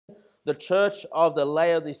the church of the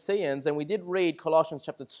Laodiceans, and we did read Colossians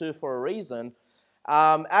chapter 2 for a reason.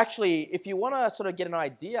 Actually, if you want to sort of get an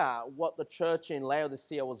idea what the church in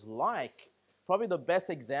Laodicea was like, probably the best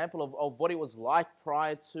example of what it was like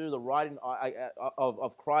prior to the writing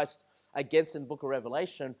of Christ against in the book of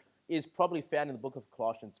Revelation is probably found in the book of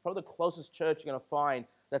Colossians. Probably the closest church you're going to find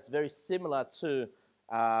that's very similar to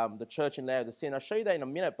the church in Laodicea. And I'll show you that in a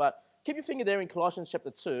minute, but keep your finger there in Colossians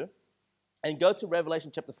chapter 2 and go to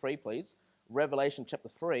Revelation chapter 3, please. Revelation chapter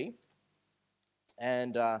 3.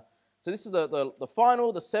 And so this is the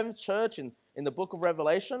final, the seventh church in the book of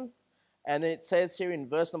Revelation. And then it says here in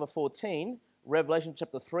verse number 14, Revelation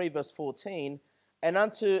chapter 3, verse 14, and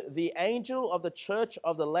unto the angel of the church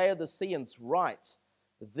of the Laodiceans write,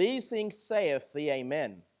 these things saith the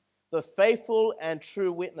Amen, the faithful and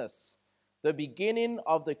true witness, the beginning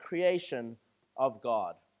of the creation of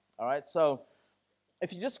God. All right, so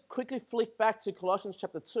if you just quickly flick back to Colossians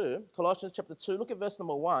chapter 2, look at verse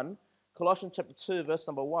number 1, Colossians chapter 2, verse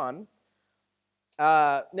number 1.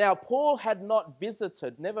 Now, Paul had not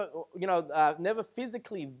visited, never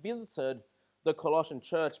physically visited the Colossian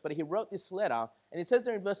church, but he wrote this letter, and he says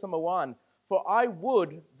there in verse number 1, for I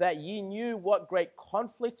would that ye knew what great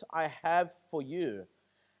conflict I have for you,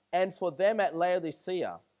 and for them at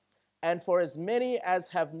Laodicea, and for as many as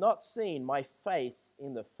have not seen my face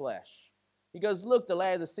in the flesh. He goes, look, the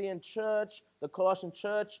Laodicean church, the Colossian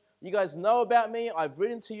church, you guys know about me, I've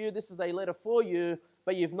written to you, this is a letter for you,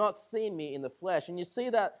 but you've not seen me in the flesh. And you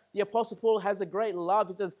see that the Apostle Paul has a great love.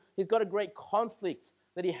 He says he's got a great conflict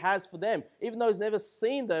that he has for them. Even though he's never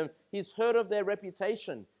seen them, he's heard of their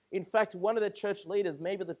reputation. In fact, one of the church leaders,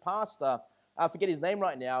 maybe the pastor, I forget his name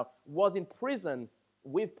right now, was in prison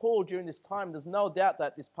with Paul during this time. There's no doubt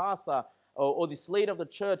that this pastor or this leader of the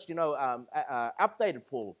church, updated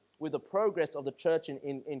Paul with the progress of the church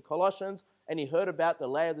in Colossians, and he heard about the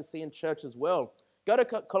Laodicean church as well. Go to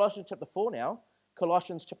Colossians chapter 4 now.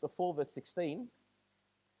 Colossians chapter 4, verse 16.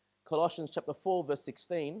 Colossians chapter 4, verse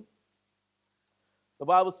 16. The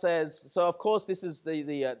Bible says, so of course this is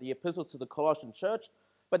the epistle to the Colossian church,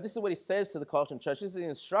 but this is what he says to the Colossian church. This is the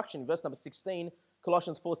instruction, verse number 16,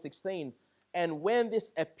 Colossians 4:16. And when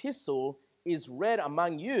this epistle is read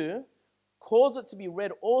among you, cause it to be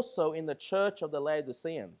read also in the church of the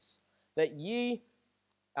Laodiceans, that ye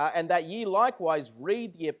likewise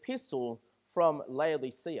read the epistle from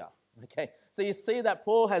Laodicea. Okay, so you see that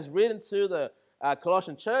Paul has written to the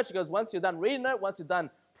Colossian church. He goes, once you're done reading it, once you're done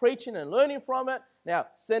preaching and learning from it, now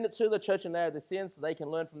send it to the church in Laodicea so they can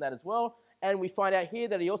learn from that as well. And we find out here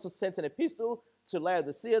that he also sent an epistle to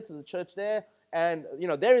Laodicea, to the church there. And,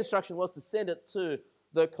 their instruction was to send it to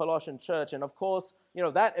the Colossian church. And, of course,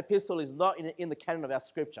 that epistle is not in the canon of our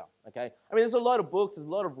scripture, okay? I mean, there's a lot of books, there's a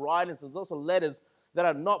lot of writings, there's also letters that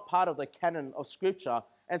are not part of the canon of scripture.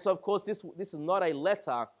 And so, of course, this is not a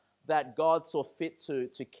letter that God saw fit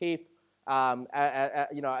to keep,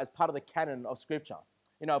 as part of the canon of scripture.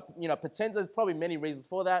 Potentially, there's probably many reasons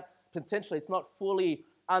for that. Potentially, it's not fully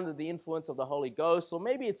under the influence of the Holy Ghost, or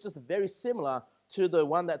maybe it's just very similar to the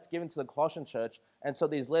one that's given to the Colossian church, and so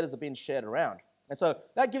these letters are being shared around. And so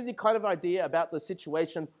that gives you kind of an idea about the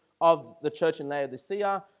situation of the church in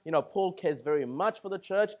Laodicea. Paul cares very much for the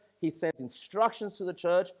church. He sends instructions to the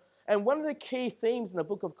church. And one of the key themes in the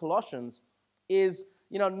book of Colossians is,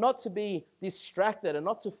 not to be distracted and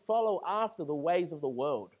not to follow after the ways of the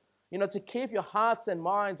world. To keep your hearts and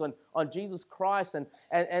minds on Jesus Christ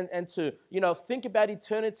and to, think about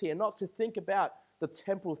eternity and not to think about the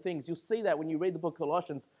temporal things. You'll see that when you read the book of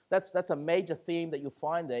Colossians. That's a major theme that you'll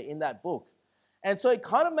find there in that book. And so it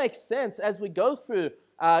kind of makes sense as we go through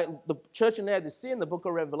the church in Laodicea in the book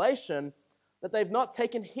of Revelation that they've not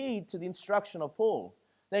taken heed to the instruction of Paul.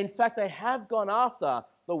 In fact, they have gone after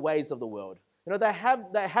the ways of the world. They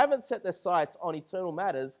haven't set their sights on eternal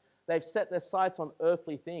matters. They've set their sights on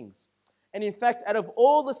earthly things. And in fact, out of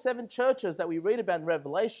all the 7 churches that we read about in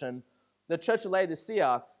Revelation, the church of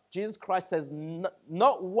Laodicea, Jesus Christ says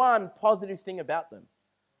not one positive thing about them.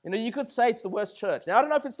 You could say it's the worst church. Now, I don't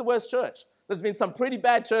know if it's the worst church. There's been some pretty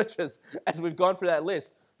bad churches as we've gone through that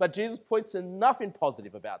list. But Jesus points to nothing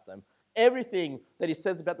positive about them. Everything that he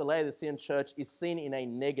says about the Laodicean church is seen in a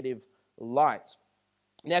negative light.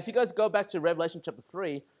 Now, if you guys go back to Revelation chapter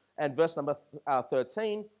 3 and verse number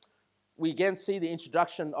 13, we again see the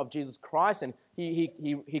introduction of Jesus Christ, and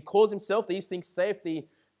he calls himself, these things saith the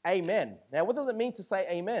Amen. Now, what does it mean to say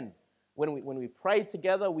amen? When we pray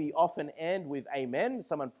together, we often end with amen.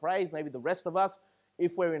 Someone prays, maybe the rest of us.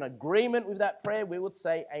 If we're in agreement with that prayer, we would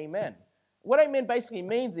say amen. What amen basically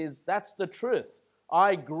means is that's the truth.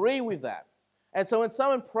 I agree with that. And so when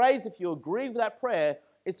someone prays, if you agree with that prayer,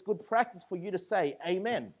 it's good practice for you to say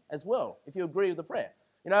amen as well, if you agree with the prayer.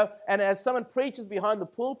 And as someone preaches behind the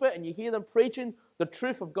pulpit and you hear them preaching the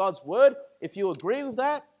truth of God's word, if you agree with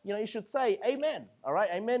that, you should say amen. All right?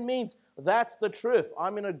 Amen means that's the truth.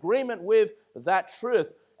 I'm in agreement with that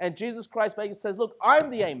truth. And Jesus Christ basically says, look,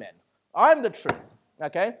 I'm the amen. I'm the truth.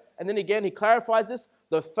 Okay? And then again, he clarifies this,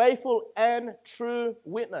 the faithful and true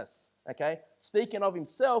witness. Okay? Speaking of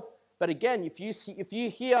himself, but again, if you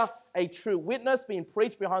hear a true witness being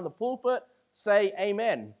preached behind the pulpit, say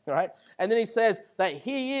amen, right? And then he says that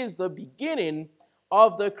he is the beginning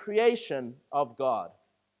of the creation of God.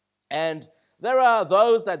 And there are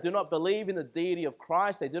those that do not believe in the deity of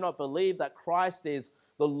Christ. They do not believe that Christ is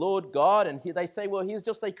the Lord God. And they say, well, he's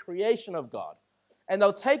just a creation of God. And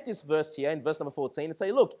they'll take this verse here in verse number 14 and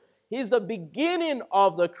say, look, he's the beginning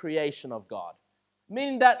of the creation of God.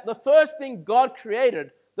 Meaning that the first thing God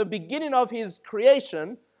created, the beginning of his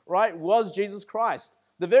creation, right, was Jesus Christ.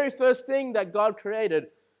 The very first thing that God created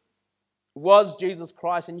was Jesus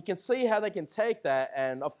Christ. And you can see how they can take that.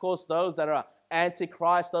 And of course, those that are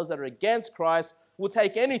anti-Christ, those that are against Christ, will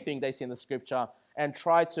take anything they see in the scripture and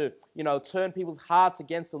try to, turn people's hearts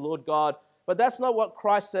against the Lord God. But that's not what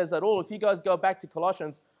Christ says at all. If you guys go back to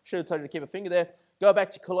Colossians, I should have told you to keep a finger there. Go back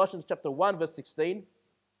to Colossians chapter 1, verse 16.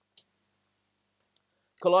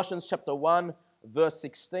 Colossians chapter 1, verse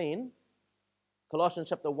 16. Colossians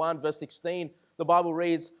chapter 1, verse 16. The Bible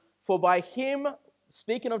reads, for by him,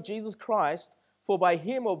 speaking of Jesus Christ, for by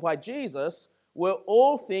him or by Jesus were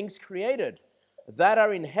all things created, that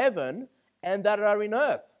are in heaven and that are in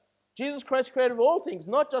earth. Jesus Christ created all things,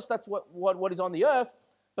 not just that's what is on the earth,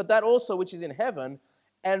 but that also which is in heaven,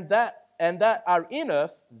 and that are in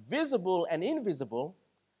earth, visible and invisible.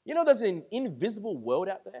 There's an invisible world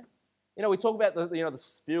out there. We talk about the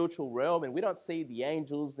spiritual realm, and we don't see the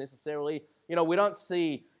angels necessarily. We don't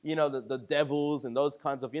see, the devils and those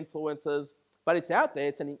kinds of influences, but it's out there.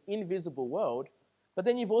 It's an invisible world. But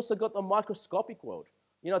then you've also got the microscopic world.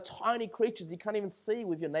 Tiny creatures you can't even see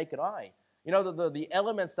with your naked eye. The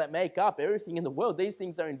elements that make up everything in the world, these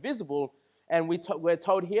things are invisible. And we're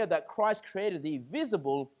told here that Christ created the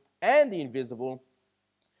visible and the invisible,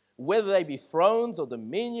 whether they be thrones or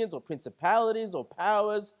dominions or principalities or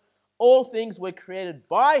powers. All things were created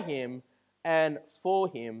by him and for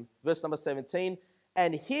him. Verse number 17,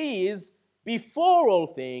 and he is before all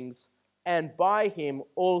things, and by him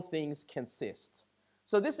all things consist.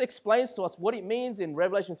 So this explains to us what it means in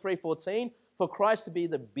Revelation 3:14 for Christ to be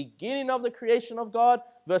the beginning of the creation of God.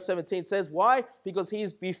 Verse 17 says, why? Because he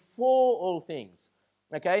is before all things.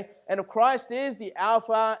 Okay? And Christ is the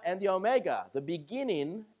Alpha and the Omega, the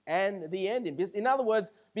beginning and the ending. In other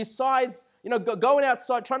words, besides, going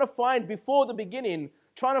outside, trying to find before the beginning,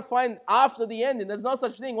 trying to find after the ending, there's no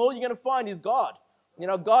such thing. All you're going to find is God.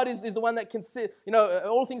 God is the one that can,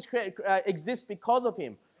 all things exist because of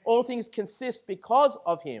him. All things consist because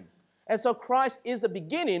of him. And so Christ is the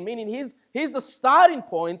beginning, meaning he's the starting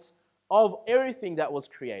point of everything that was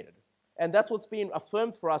created. And that's what's being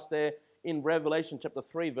affirmed for us there in Revelation chapter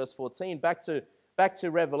 3, verse 14. Back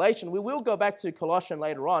to Revelation. We will go back to Colossians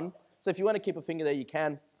later on. So if you want to keep a finger there, you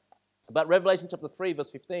can. But Revelation chapter 3, verse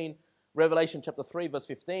 15. Revelation chapter 3, verse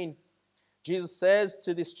 15. Jesus says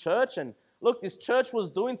to this church, and look, this church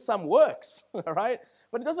was doing some works, all right?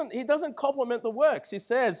 But he doesn't compliment the works. He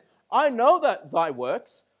says, I know that thy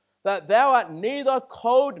works, that thou art neither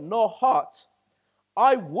cold nor hot.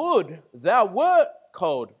 I would thou wert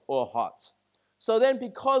cold or hot. So then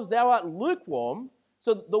because thou art lukewarm,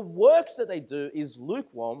 so the works that they do is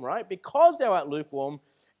lukewarm, right? Because thou art lukewarm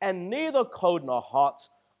and neither cold nor hot,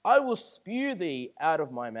 I will spew thee out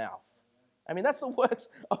of my mouth. I mean, that's the works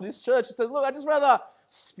of this church. It says, look, I'd just rather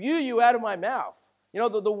spew you out of my mouth.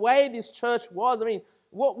 The way this church was, I mean,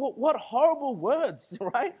 what horrible words,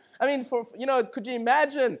 right? I mean, could you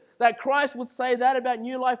imagine that Christ would say that about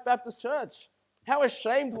New Life Baptist Church? How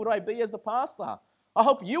ashamed would I be as a pastor? I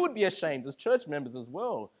hope you would be ashamed as church members as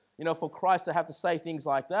well, for Christ to have to say things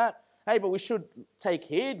like that. Hey, but we should take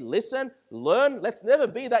heed, listen, learn. Let's never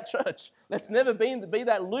be that church. Let's never be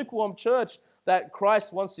that lukewarm church that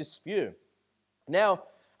Christ wants to spew. Now,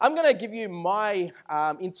 I'm going to give you my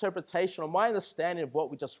interpretation or my understanding of what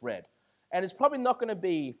we just read. And it's probably not going to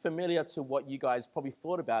be familiar to what you guys probably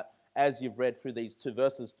thought about as you've read through these two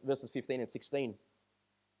verses 15 and 16.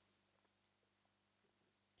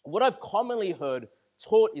 What I've commonly heard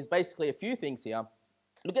taught is basically a few things here.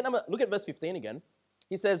 Look at verse 15 again.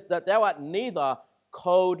 He says that thou art neither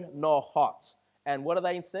cold nor hot. And what are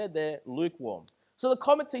they instead? They're lukewarm. So the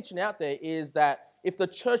common teaching out there is that if the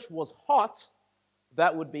church was hot,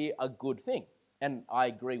 that would be a good thing. And I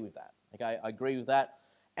agree with that. Okay, I agree with that.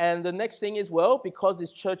 And the next thing is, well, because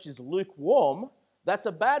this church is lukewarm, that's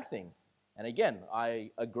a bad thing. And again,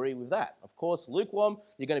 I agree with that. Of course, lukewarm,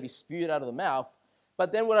 you're going to be spewed out of the mouth.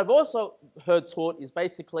 But then what I've also heard taught is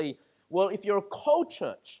basically, well, if you're a cold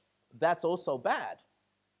church, that's also bad.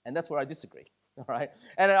 And that's where I disagree. All right?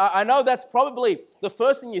 And I know that's probably the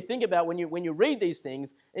first thing you think about when you read these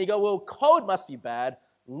things. And you go, well, cold must be bad.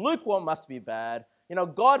 Lukewarm must be bad.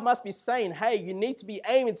 God must be saying, hey, you need to be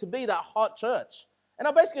aiming to be that hot church. And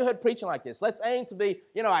I basically heard preaching like this. Let's aim to be,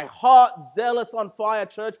 a hot, zealous, on fire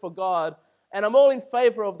church for God. And I'm all in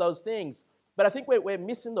favor of those things. But I think we're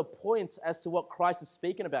missing the point as to what Christ is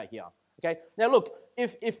speaking about here. Okay? Now look,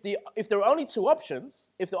 if there are only two options,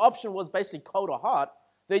 if the option was basically cold or hot,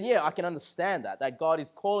 then yeah, I can understand that God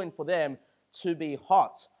is calling for them to be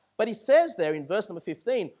hot. But he says there in verse number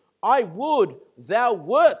 15, I would thou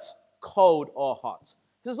wert cold or hot.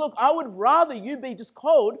 He says, look, I would rather you be just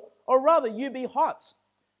cold or rather you be hot.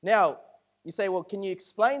 Now, you say, well, can you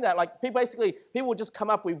explain that? Like, people will just come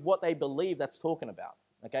up with what they believe that's talking about,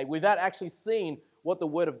 okay, without actually seeing what the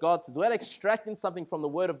Word of God says, without extracting something from the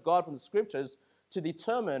Word of God, from the Scriptures, to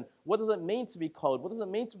determine what does it mean to be cold, what does it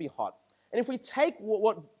mean to be hot. And if we take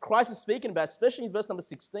what Christ is speaking about, especially in verse number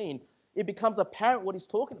 16, it becomes apparent what he's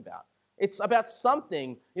talking about. It's about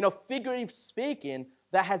something, figurative speaking,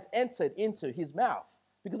 that has entered into his mouth.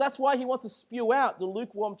 Because that's why he wants to spew out the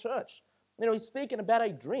lukewarm church. He's speaking about a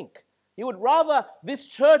drink. He would rather this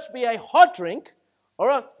church be a hot drink or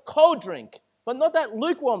a cold drink, but not that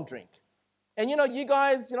lukewarm drink. And you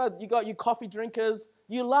guys, you got you coffee drinkers,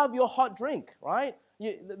 you love your hot drink, right?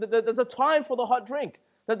 There's a time for the hot drink.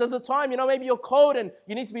 There's a time, maybe you're cold and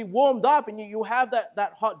you need to be warmed up and you have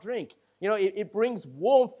that hot drink. It brings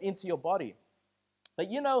warmth into your body. But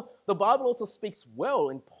the Bible also speaks well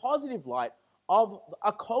in positive light of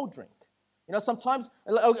a cold drink. Sometimes,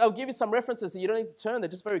 I'll give you some references so you don't need to turn there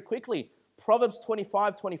just very quickly. Proverbs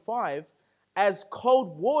 25:25, as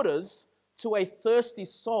cold waters to a thirsty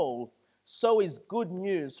soul, so is good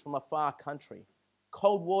news from a far country.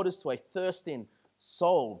 Cold waters to a thirsting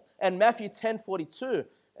soul. And Matthew 10:42,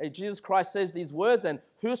 Jesus Christ says these words, and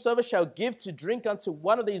whosoever shall give to drink unto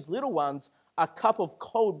one of these little ones a cup of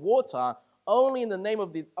cold water, only in the name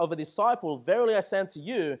of a disciple, verily I say unto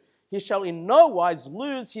you, he shall in no wise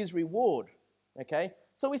lose his reward. Okay?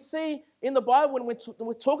 So we see in the Bible when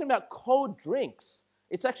we're talking about cold drinks,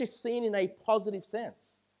 it's actually seen in a positive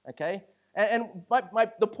sense. Okay? And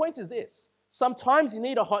the point is this. Sometimes you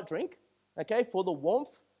need a hot drink, okay, for the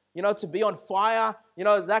warmth, to be on fire,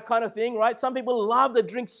 that kind of thing, right? Some people love the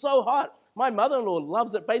drink so hot. My mother-in-law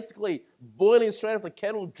loves it basically boiling straight off the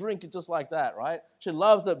kettle, drink it just like that, right? She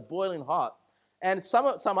loves it boiling hot. And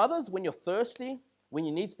some others, when you're thirsty, when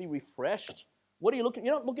you need to be refreshed, what are you looking?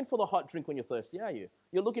 You're not looking for the hot drink when you're thirsty, are you?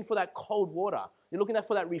 You're looking for that cold water. You're looking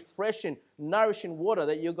for that refreshing, nourishing water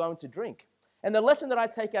that you're going to drink. And the lesson that I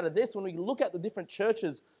take out of this, when we look at the different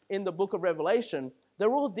churches in the book of Revelation,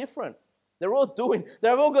 they're all different. They've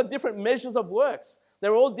all got different measures of works.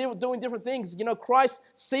 They're all doing different things. Christ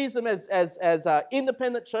sees them as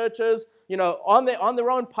independent churches, on their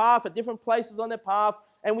own path, at different places on their path,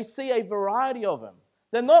 and we see a variety of them.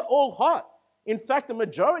 They're not all hot. In fact, the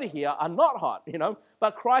majority here are not hot,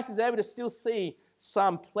 but Christ is able to still see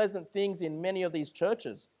some pleasant things in many of these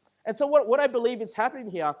churches. And so what I believe is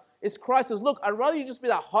happening here is Christ says, look, I'd rather you just be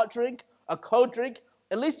that hot drink, a cold drink.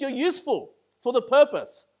 At least you're useful for the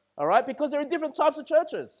purpose, all right? Because there are different types of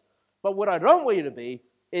churches. But what I don't want you to be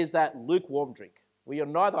is that lukewarm drink, where you're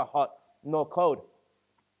neither hot nor cold.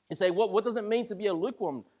 You say, what does it mean to be a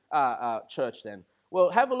lukewarm church then?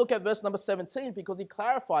 Well, have a look at verse number 17 because he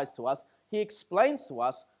clarifies to us, he explains to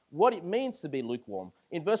us what it means to be lukewarm.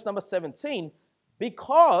 In verse number 17,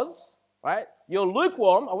 because, right, you're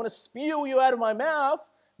lukewarm, I want to spew you out of my mouth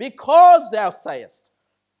because thou sayest,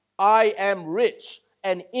 I am rich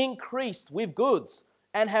and increased with goods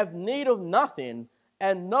and have need of nothing,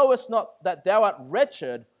 and knowest not that thou art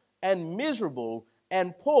wretched and miserable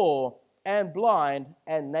and poor and blind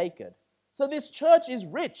and naked. So this church is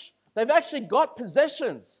rich. They've actually got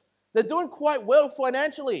possessions. They're doing quite well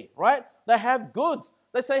financially, right? They have goods.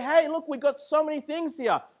 They say, hey, look, we've got so many things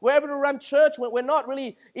here. We're able to run church. We're not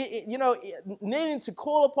really, needing to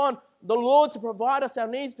call upon the Lord to provide us our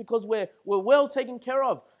needs because we're well taken care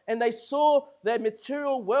of. And they saw their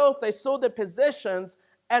material wealth, they saw their possessions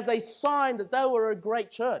as a sign that they were a great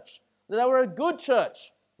church, that they were a good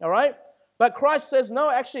church, all right? But Christ says, no,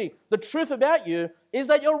 actually, the truth about you is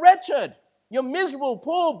that you're wretched. You're miserable,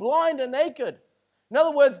 poor, blind, and naked. In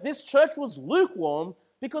other words, this church was lukewarm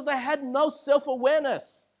because they had no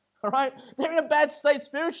self-awareness, all right? They're in a bad state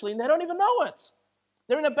spiritually, and they don't even know it.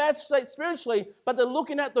 They're in a bad state spiritually, but they're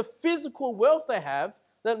looking at the physical wealth they have.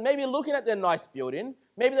 They're maybe looking at their nice building.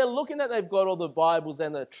 Maybe they're looking at they've got all the Bibles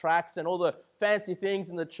and the tracts and all the fancy things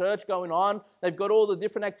in the church going on. They've got all the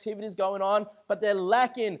different activities going on, but they're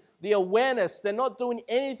lacking the awareness. They're not doing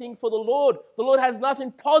anything for the Lord. The Lord has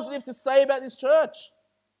nothing positive to say about this church.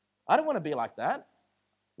 I don't want to be like that.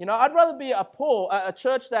 You know, I'd rather be a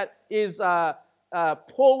church that is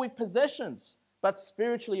poor with possessions, but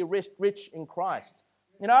spiritually rich in Christ.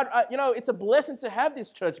 You know, it's a blessing to have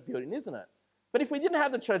this church building, isn't it? But if we didn't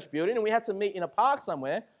have the church building and we had to meet in a park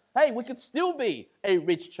somewhere, hey, we could still be a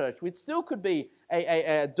rich church. We still could be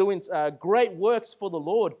doing great works for the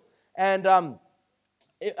Lord. And I'm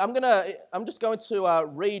just going to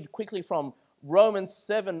read quickly from Romans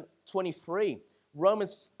 7:23.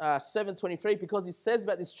 Romans 7:23, because he says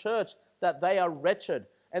about this church that they are wretched.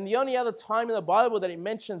 And the only other time in the Bible that it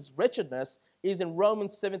mentions wretchedness is in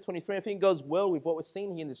Romans 7:23. I think it goes well with what we're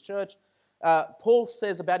seeing here in this church. Paul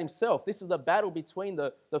says about himself, this is the battle between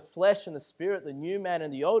the flesh and the spirit, the new man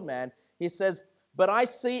and the old man. He says, but I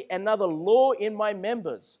see another law in my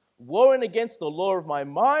members, warring against the law of my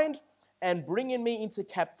mind and bringing me into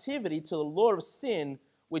captivity to the law of sin,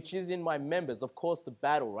 which is in my members. Of course, the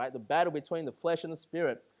battle, right? The battle between the flesh and the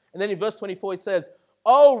spirit. And then in verse 24, he says,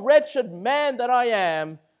 O wretched man that I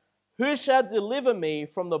am, who shall deliver me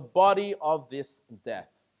from the body of this death?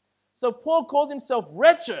 So Paul calls himself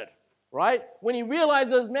wretched, right? When he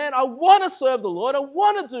realizes, man, I want to serve the Lord. I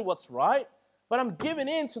want to do what's right, but I'm giving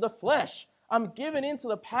in to the flesh. I'm giving in to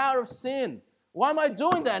the power of sin. Why am I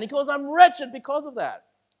doing that? And he goes, I'm wretched because of that.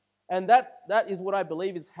 And that is what I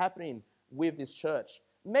believe is happening with this church.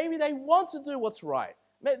 Maybe they want to do what's right.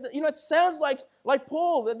 You know, it sounds like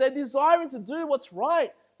Paul, that they're desiring to do what's right,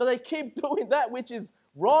 but they keep doing that which is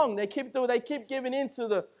wrong. They keep giving in to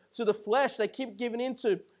the flesh. They keep giving in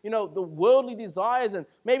to, you know, the worldly desires, and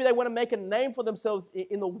maybe they want to make a name for themselves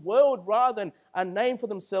in the world rather than a name for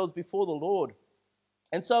themselves before the Lord.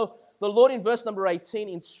 And so the Lord in verse number 18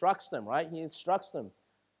 instructs them, right? He instructs them.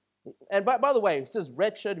 And by the way, it says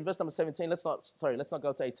wretched in verse number 17. Let's not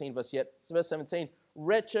go to 18 verse yet. It's verse 17.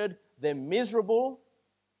 Wretched, they're miserable.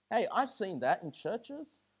 Hey, I've seen that in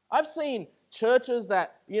churches. I've seen churches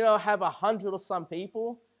that, you know, have 100 or some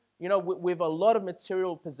people, you know, with a lot of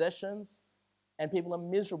material possessions, and people are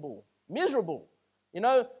miserable. Miserable. You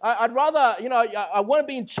know, I'd rather, you know, I want to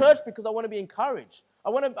be in church because I want to be encouraged. I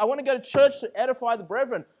want to go to church to edify the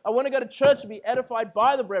brethren. I want to go to church to be edified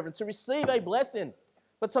by the brethren, to receive a blessing.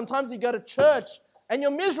 But sometimes you go to church and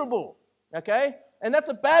you're miserable, okay? And that's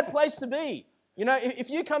a bad place to be. You know, if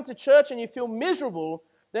you come to church and you feel miserable,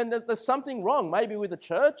 then there's something wrong, maybe with the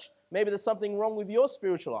church, maybe there's something wrong with your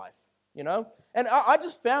spiritual life, you know? And I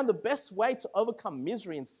just found the best way to overcome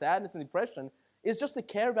misery and sadness and depression is just to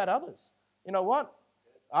care about others. You know what?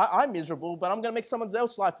 I'm miserable, but I'm going to make someone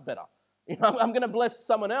else's life better. You know, I'm going to bless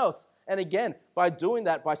someone else. And again, by doing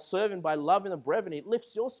that, by serving, by loving the brethren, it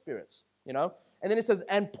lifts your spirits, you know? And then it says,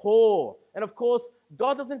 and poor. And of course,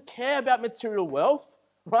 God doesn't care about material wealth,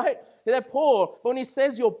 right? They're poor. But when he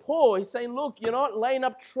says you're poor, he's saying, look, you're not laying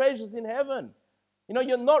up treasures in heaven. You know,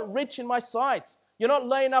 you're not rich in my sight. You're not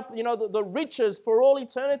laying up, you know, the riches for all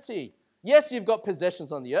eternity. Yes, you've got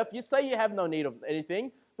possessions on the earth. You say you have no need of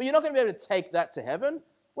anything, but you're not going to be able to take that to heaven.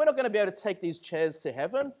 We're not going to be able to take these chairs to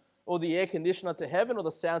heaven, or the air conditioner to heaven, or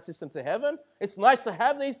the sound system to heaven. It's nice to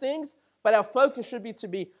have these things, but our focus should be to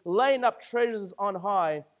be laying up treasures on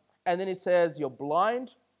high. And then he says, you're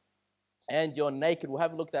blind and you're naked. We'll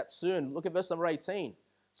have a look at that soon. Look at verse number 18.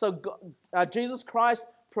 So God, Jesus Christ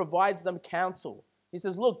provides them counsel. He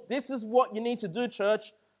says, look, this is what you need to do,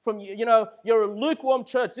 church. You know, you're a lukewarm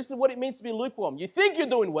church. This is what it means to be lukewarm. You think you're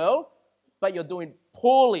doing well, but you're doing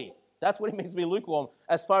poorly. That's what it means to be lukewarm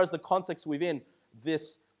as far as the context within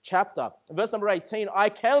this chapter. Verse number 18, I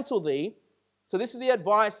counsel thee. So this is the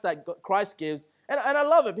advice that Christ gives. And I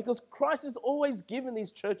love it because Christ has always given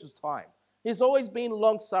these churches time. He's always been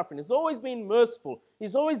long-suffering. He's always been merciful.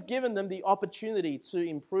 He's always given them the opportunity to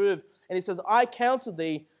improve. And he says, I counsel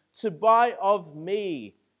thee to buy of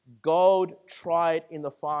me gold tried in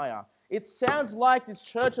the fire. It sounds like this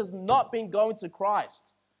church has not been going to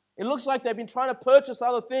Christ. It looks like they've been trying to purchase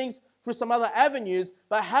other things through some other avenues,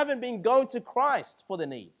 but haven't been going to Christ for their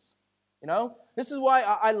needs. You know, this is why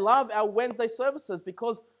I love our Wednesday services,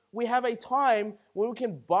 because we have a time when we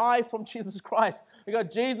can buy from Jesus Christ. We go,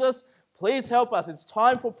 Jesus, please help us. It's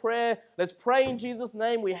time for prayer. Let's pray in Jesus'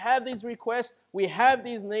 name. We have these requests. We have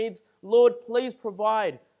these needs. Lord, please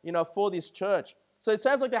provide, you know, for this church. So it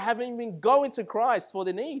sounds like they haven't even been going to Christ for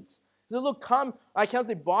their needs. He said, look, come, I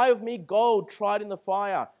counsel thee, buy of me gold tried in the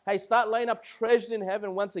fire. Hey, start laying up treasures in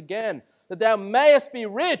heaven once again. that thou mayest be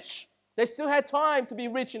rich. They still had time to be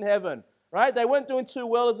rich in heaven, right? They weren't doing too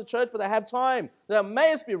well as a church, but they have time. Thou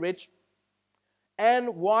mayest be rich.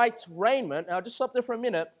 And white raiment. Now, just stop there for a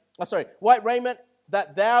minute. White raiment,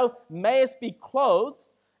 that thou mayest be clothed,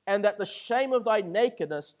 and that the shame of thy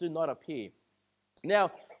nakedness do not appear.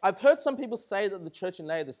 Now, I've heard some people say that the church in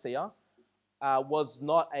Laodicea was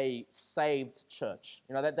not a saved church.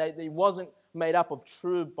 That it wasn't made up of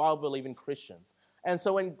true Bible-believing Christians. And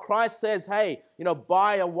so when Christ says, hey,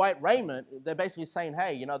 buy a white raiment, they're basically saying,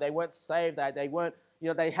 hey, they weren't saved, they weren't,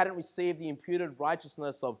 they hadn't received the imputed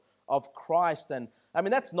righteousness of Christ. And I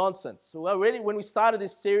mean, that's nonsense. Well, really, when we started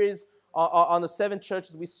this series on the 7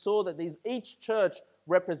 churches, we saw that each church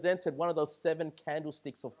represented one of those 7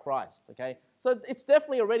 candlesticks of Christ, okay? So it's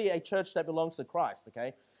definitely already a church that belongs to Christ,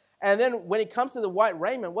 okay? And then when it comes to the white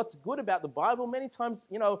raiment, what's good about the Bible, many times,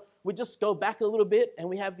 we just go back a little bit and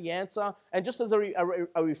we have the answer. And just as a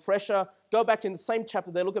refresher, go back in the same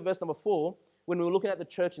chapter there, look at verse number 4. When we were looking at the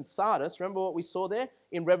church in Sardis, remember what we saw there?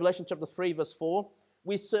 In Revelation chapter 3, verse 4,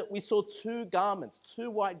 we saw 2 garments,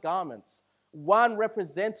 2 white garments. One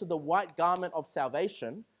represented the white garment of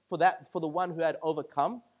salvation for the one who had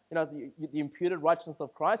overcome, the imputed righteousness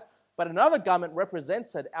of Christ. But another garment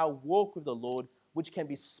represented our walk with the Lord, which can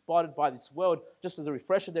be spotted by this world. Just as a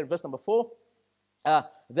refresher there, verse number 4,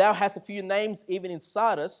 thou hast a few names even in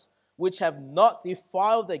Sardis, which have not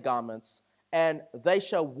defiled their garments, and they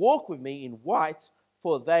shall walk with me in white,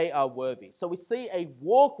 for they are worthy. So we see a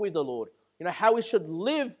walk with the Lord, how we should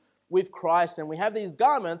live with Christ, and we have these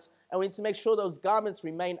garments, and we need to make sure those garments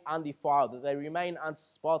remain undefiled, that they remain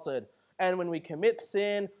unspotted. And when we commit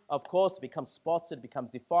sin, of course, it becomes spotted, it becomes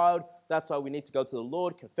defiled. That's why we need to go to the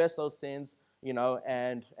Lord, confess those sins,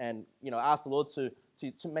 and ask the Lord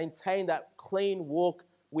to maintain that clean walk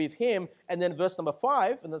with Him. And then verse number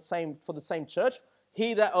 5, for the same church,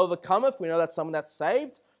 he that overcometh, we know that's someone that's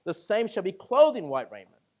saved, the same shall be clothed in white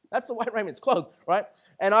raiment. That's the white raiment, it's clothed, right?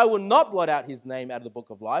 And I will not blot out his name out of the book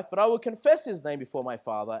of life, but I will confess his name before my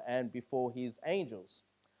Father and before his angels.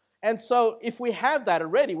 And so if we have that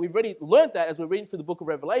already, we've already learned that as we're reading through the book of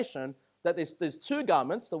Revelation, that there's 2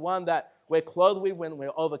 garments, the one that we're clothed with when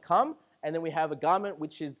we're overcome, and then we have a garment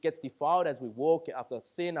which gets defiled as we walk after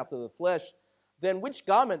sin, after the flesh. Then which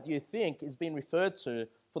garment do you think is being referred to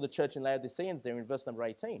for the church in Laodiceans there in verse number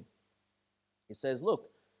 18? It says, look,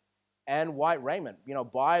 and white raiment,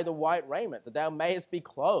 buy the white raiment, that thou mayest be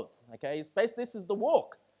clothed, okay? It's basically, this is the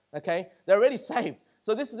walk, okay? They're already saved.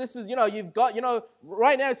 So this is you've got,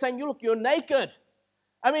 right now it's saying, look, you're naked.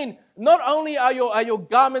 I mean, not only are your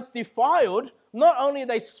garments defiled, not only are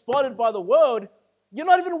they spotted by the world, you're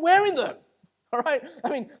not even wearing them, all right? I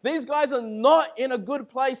mean, these guys are not in a good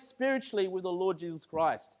place spiritually with the Lord Jesus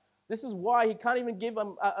Christ. This is why he can't even give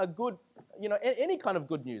them a good, any kind of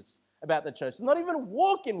good news about the church. Not even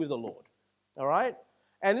walking with the Lord, all right?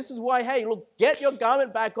 And this is why, hey, look, get your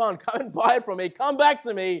garment back on. Come and buy it from me. Come back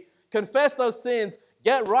to me. Confess those sins.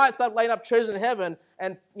 Get right. Start laying up treasures in heaven.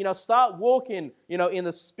 And, start walking, in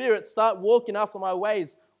the Spirit. Start walking after my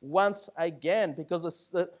ways once again.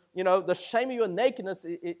 Because, the shame of your nakedness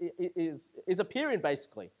is appearing,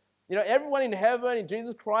 basically. Everyone in heaven, in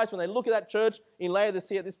Jesus Christ, when they look at that church in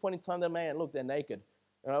Laodicea at this point in time, they're naked.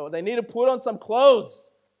 They need to put on some clothes.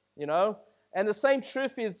 And the same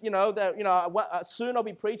truth is, that, soon I'll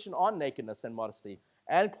be preaching on nakedness and modesty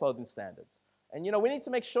and clothing standards. And, we need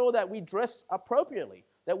to make sure that we dress appropriately,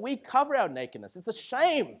 that we cover our nakedness. It's a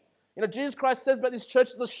shame. Jesus Christ says about this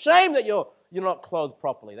church, it's a shame that you're not clothed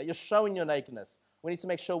properly, that you're showing your nakedness. We need to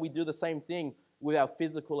make sure we do the same thing with our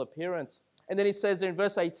physical appearance. And then he says in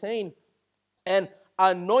verse 18, and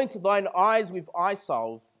anoint thine eyes with eye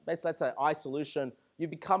salve. Basically, that's an eye solution. You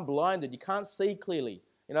become blinded. You can't see clearly.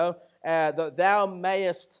 That thou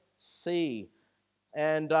mayest see.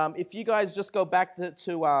 And if you guys just go back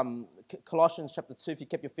to Colossians chapter 2, if you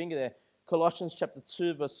kept your finger there, Colossians chapter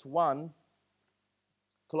 2, verse 1.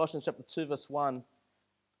 Colossians chapter 2, verse 1.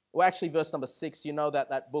 Well, actually, verse number 6,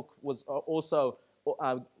 that book was also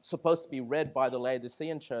supposed to be read by the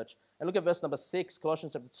Laodicean church. And look at verse number 6,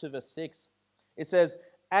 Colossians chapter 2, verse 6. It says,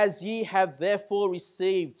 as ye have therefore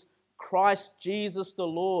received Christ Jesus the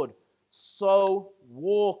Lord, so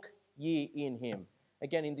walk ye in him.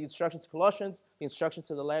 Again, in the instructions to Colossians, the instructions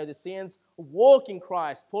to the Laodiceans, walk in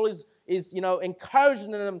Christ. Paul is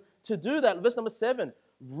encouraging them to do that. Verse number 7,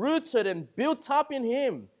 rooted and built up in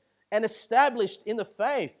him and established in the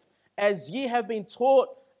faith, as ye have been taught,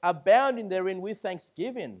 abounding therein with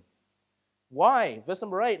thanksgiving. Why? Verse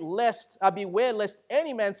number 8, beware lest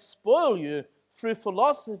any man spoil you through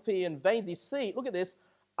philosophy and vain deceit. Look at this.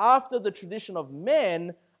 After the tradition of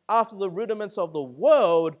men, after the rudiments of the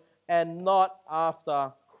world, and not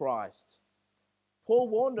after Christ. Paul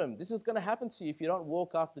warned them, this is going to happen to you if you don't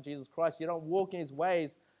walk after Jesus Christ. You don't walk in his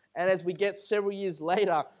ways. And as we get several years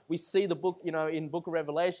later, we see the book, in book of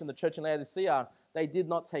Revelation, the church in Laodicea, they did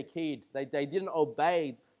not take heed. They didn't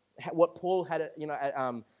obey what Paul had,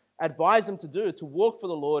 advised them to do, to walk for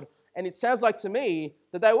the Lord. And it sounds like to me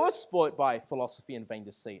that they were spoilt by philosophy and vain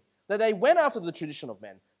deceit. That they went after the tradition of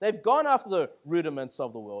men. They've gone after the rudiments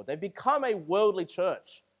of the world. They've become a worldly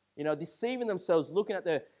church, deceiving themselves, looking at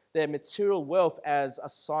their material wealth as a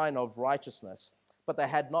sign of righteousness. But they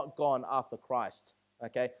had not gone after Christ.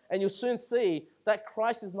 Okay? And you'll soon see that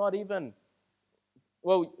Christ is not even,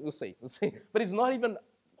 well, we'll see. But he's not even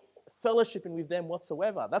fellowshipping with them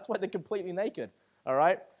whatsoever. That's why they're completely naked. All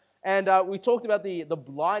right? And we talked about the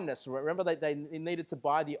blindness. Remember that they needed to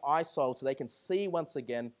buy the eye salve so they can see once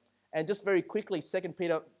again. And just very quickly, 2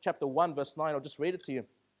 Peter chapter 1, verse 9, I'll just read it to you.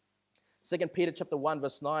 2 Peter chapter 1,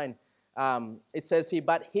 verse 9, it says here,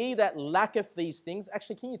 but he that lacketh these things,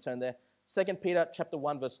 actually, can you turn there? 2 Peter chapter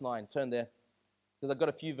 1, verse 9, turn there. Because I've got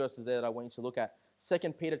a few verses there that I want you to look at.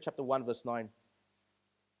 2 Peter chapter 1, verse 9.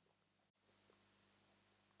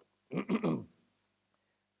 2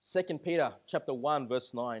 Peter chapter 1,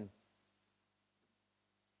 verse 9.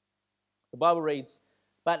 The Bible reads,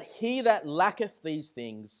 but he that lacketh these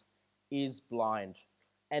things is blind,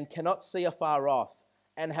 and cannot see afar off,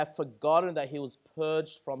 and have forgotten that he was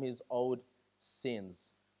purged from his old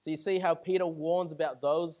sins. So you see how Peter warns about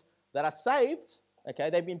those that are saved. Okay,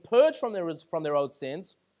 they've been purged from their old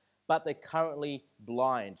sins, but they're currently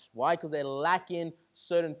blind. Why? Because they're lacking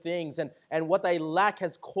certain things, and what they lack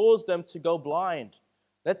has caused them to go blind.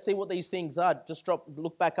 Let's see what these things are.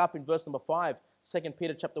 Look back up in verse number 5, 2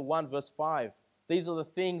 Peter chapter 1, verse 5. These are the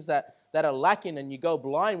things that are lacking, and you go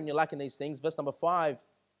blind when you're lacking these things. Verse number 5.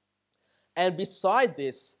 And beside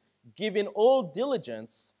this, giving all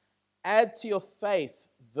diligence, add to your faith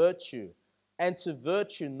virtue, and to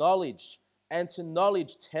virtue knowledge, and to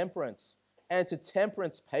knowledge temperance, and to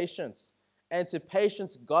temperance patience, and to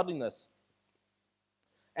patience godliness,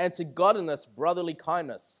 and to godliness brotherly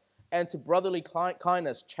kindness, and to brotherly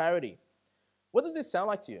kindness charity. What does this sound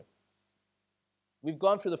like to you? We've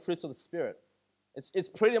gone through the fruits of the Spirit. It's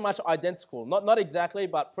pretty much identical. Not exactly,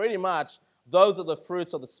 but pretty much those are the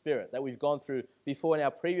fruits of the Spirit that we've gone through before in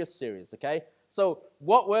our previous series, okay? So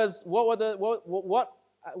what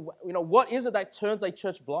is it that turns a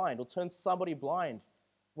church blind or turns somebody blind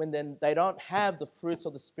when then they don't have the fruits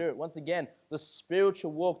of the Spirit? Once again, the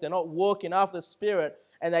spiritual walk. They're not walking after the Spirit,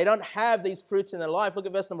 and they don't have these fruits in their life. Look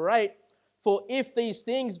at verse number 8. For if these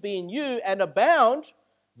things be in you and abound,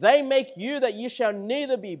 they make you that you shall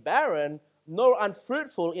neither be barren nor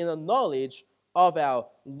unfruitful in the knowledge of our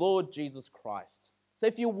Lord Jesus Christ. So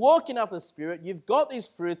if you're walking after the Spirit, you've got these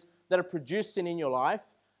fruits that are producing in your life,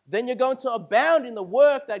 then you're going to abound in the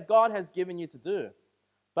work that God has given you to do.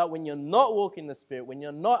 But when you're not walking in the Spirit, when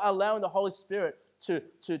you're not allowing the Holy Spirit to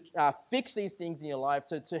fix these things in your life,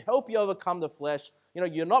 to help you overcome the flesh,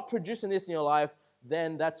 you're not producing this in your life,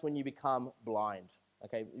 then that's when you become blind.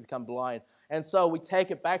 Okay, you become blind. And so we take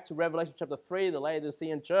it back to Revelation chapter 3, the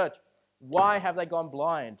Laodicean church. Why have they gone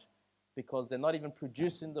blind? Because they're not even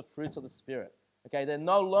producing the fruits of the Spirit. Okay, they're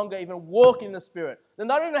no longer even walking in the Spirit. They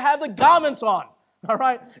don't even have the garments on. All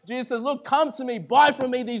right, Jesus says, look, come to me, buy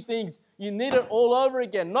from me these things. You need it all over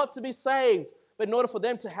again, not to be saved, but in order for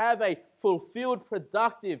them to have a fulfilled,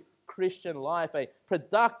 productive Christian life, a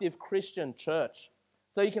productive Christian church.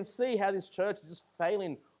 So you can see how this church is just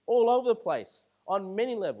failing all over the place on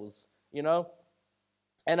many levels,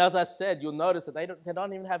 And as I said, you'll notice that they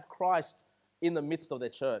don't even have Christ in the midst of their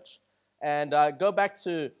church. And go back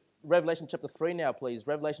to Revelation chapter 3 now, please.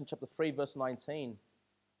 Revelation chapter 3, verse 19.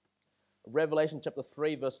 Revelation chapter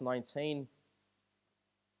 3, verse 19.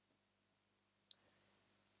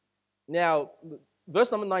 Now,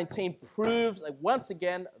 verse number 19 proves once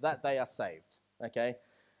again that they are saved, okay?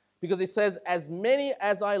 Because it says, as many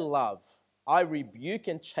as I love, I rebuke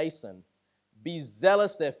and chasten. Be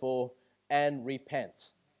zealous, therefore, and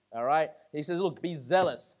repent. All right? He says, look, be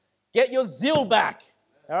zealous. Get your zeal back.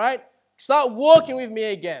 All right? Start walking with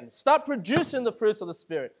me again. Start producing the fruits of the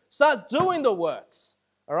Spirit. Start doing the works.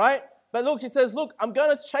 All right? But look, he says, look, I'm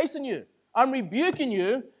going to chasten you. I'm rebuking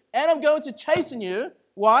you, and I'm going to chasten you.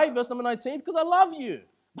 Why? Verse number 19, because I love you.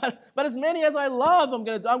 But as many as I love, I'm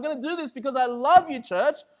going to do this because I love you,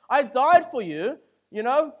 church. I died for you.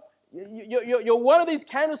 You're one of these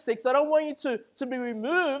candlesticks. I don't want you to be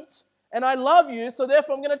removed, and I love you, so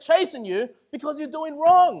therefore I'm going to chasten you because you're doing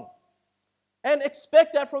wrong. And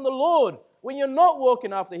expect that from the Lord when you're not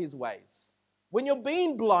walking after His ways, when you're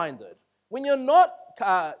being blinded, when you're not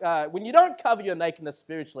cover your nakedness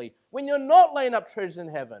spiritually, when you're not laying up treasures in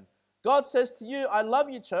heaven, God says to you, I love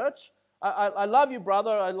you, church. I love you,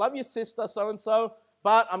 brother. I love you, sister, so-and-so,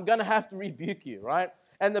 but I'm going to have to rebuke you, right?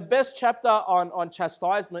 And the best chapter on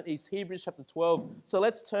chastisement is Hebrews chapter 12. So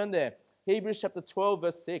let's turn there. Hebrews chapter 12,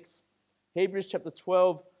 verse 6. Hebrews chapter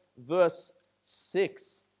 12, verse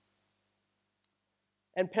 6.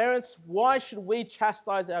 And parents, why should we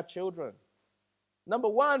chastise our children? Number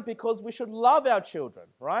one, because we should love our children,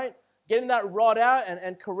 right? Getting that rod out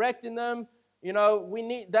and correcting them,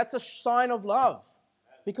 that's a sign of love.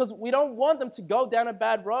 Because we don't want them to go down a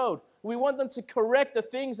bad road. We want them to correct the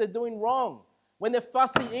things they're doing wrong. When they're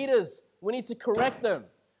fussy eaters, we need to correct them.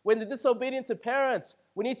 When they're disobedient to parents,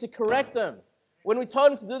 we need to correct them. When we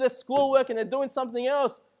told them to do their schoolwork and they're doing something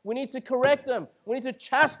else, we need to correct them. We need to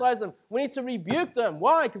chastise them. We need to rebuke them.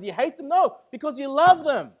 Why? Because you hate them? No, because you love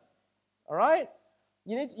them. All right?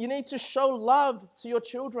 You need to show love to your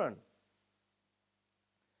children.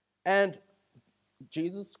 And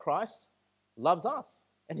Jesus Christ loves us.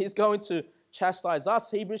 And he's going to chastise us.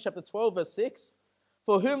 Hebrews chapter 12, verse 6.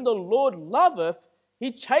 For whom the Lord loveth,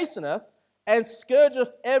 he chasteneth, and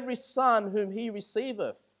scourgeth every son whom he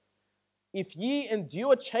receiveth. If ye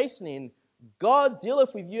endure chastening, God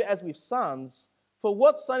dealeth with you as with sons. For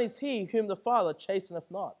what son is he whom the Father chasteneth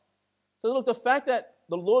not? So look, the fact that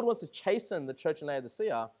the Lord wants to chasten the church in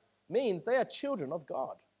Laodicea means they are children of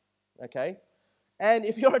God. Okay? And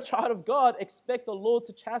if you're a child of God, expect the Lord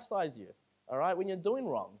to chastise you. All right? When you're doing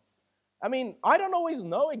wrong. I mean, I don't always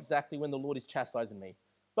know exactly when the Lord is chastising me.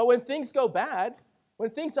 But when things go bad,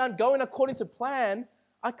 when things aren't going according to plan,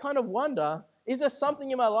 I kind of wonder, is there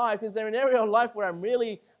something in my life? Is there an area of life where I'm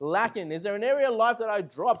really lacking? Is there an area of life that I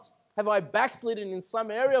dropped? Have I backslidden in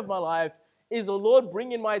some area of my life? Is the Lord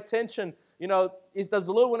bringing my attention, does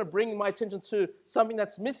the Lord want to bring my attention to something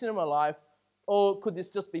that's missing in my life? Or could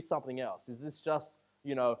this just be something else? Is this just,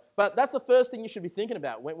 But that's the first thing you should be thinking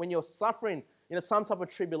about. When you're suffering, some type of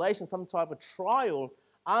tribulation, some type of trial,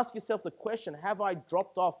 ask yourself the question, have I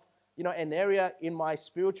dropped off, an area in my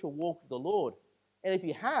spiritual walk with the Lord? And if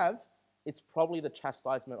you have, it's probably the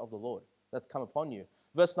chastisement of the Lord that's come upon you.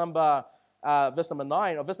 Verse number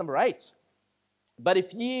 9, or verse number 8. But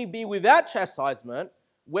if ye be without chastisement,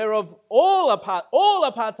 whereof all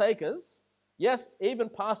are partakers, yes, even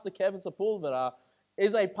Pastor Kevin Sepulveda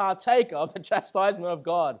is a partaker of the chastisement of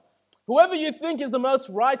God. Whoever you think is the most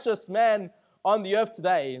righteous man on the earth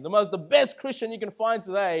today, the best Christian you can find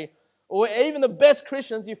today, or even the best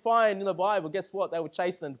Christians you find in the Bible, guess what? They were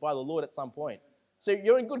chastened by the Lord at some point. So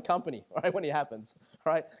you're in good company, right, when it happens,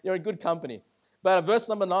 right? You're in good company. But verse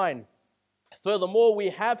number 9, furthermore, we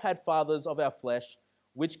have had fathers of our flesh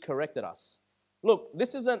which corrected us. Look,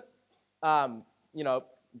 this isn't,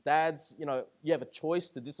 dads, you have a choice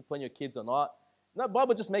to discipline your kids or not. No, the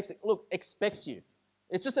Bible just expects you.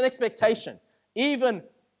 It's just an expectation. Even,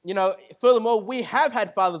 furthermore, we have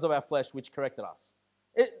had fathers of our flesh which corrected us.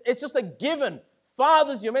 It's just a given.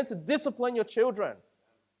 Fathers, you're meant to discipline your children.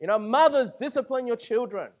 Mothers, discipline your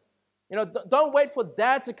children. Don't wait for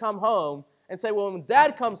dad to come home and say, well, when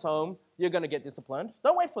dad comes home, you're going to get disciplined.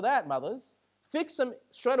 Don't wait for that, mothers. Fix them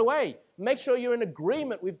straight away. Make sure you're in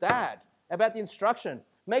agreement with dad about the instruction.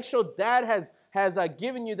 Make sure dad has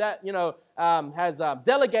given you that, has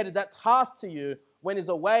delegated that task to you when he's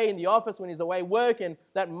away in the office, when he's away working,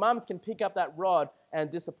 that mums can pick up that rod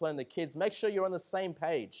and discipline the kids. Make sure you're on the same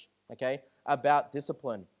page, okay, about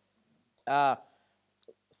discipline.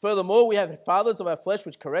 Furthermore, we have fathers of our flesh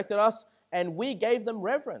which corrected us, and we gave them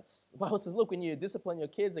reverence. The Bible says, look, when you discipline your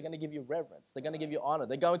kids, they're going to give you reverence. They're going to give you honor.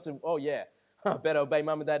 They're going to, I better obey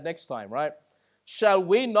mom and dad next time, right? Shall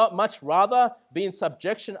we not much rather be in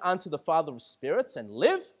subjection unto the Father of spirits and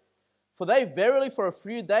live? For they verily for a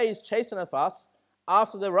few days chasteneth us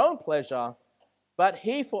after their own pleasure, but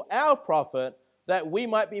he for our profit, that we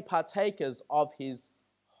might be partakers of his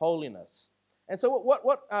holiness. And so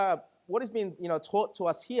what is being taught to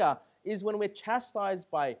us here is when we're chastised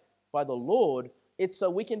by the Lord, it's so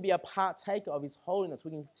we can be a partaker of his holiness.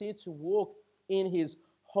 We can continue to walk in his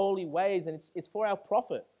holy ways, and it's for our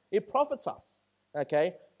profit. It profits us,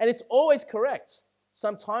 okay? And it's always correct.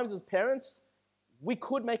 Sometimes as parents, we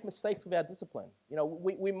could make mistakes with our discipline.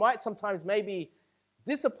 We might sometimes maybe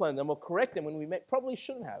discipline them or correct them when we probably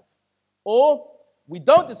shouldn't have. Or we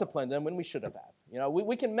don't discipline them when we should have.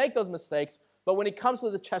 We can make those mistakes, but when it comes to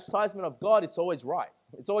the chastisement of God, it's always right.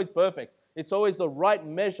 It's always perfect. It's always the right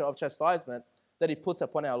measure of chastisement that he puts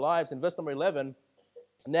upon our lives. In verse number 11,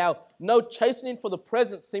 now, no chastening for the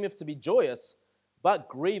present seemeth to be joyous, but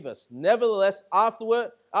grievous. Nevertheless,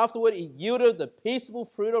 afterward it yielded the peaceable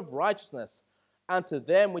fruit of righteousness unto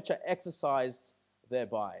them which are exercised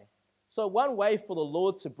thereby. So one way for the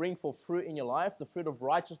Lord to bring forth fruit in your life, the fruit of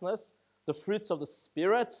righteousness, the fruits of the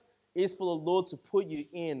Spirit, is for the Lord to put you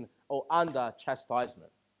in or under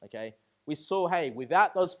chastisement, okay? We saw, hey,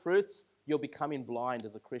 without those fruits, you're becoming blind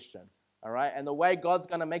as a Christian, all right? And the way God's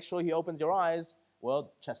going to make sure he opens your eyes,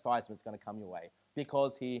 well, chastisement's going to come your way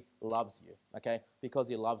because he loves you, okay? Because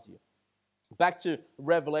he loves you. Back to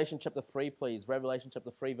Revelation chapter 3, please. Revelation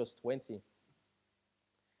chapter 3, verse 20.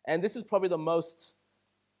 And this is probably the most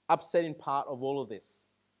upsetting part of all of this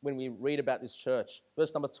when we read about this church.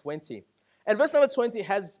 Verse number 20. And verse number 20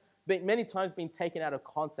 has been many times been taken out of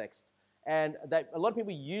context. And a lot of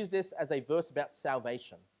people use this as a verse about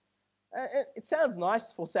salvation. It sounds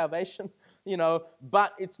nice for salvation,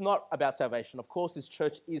 but it's not about salvation. Of course, this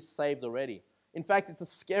church is saved already. In fact, it's a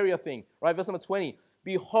scarier thing, right? Verse number 20.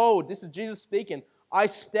 Behold, this is Jesus speaking, I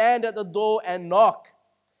stand at the door and knock.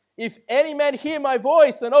 If any man hear my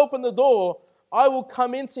voice and open the door, I will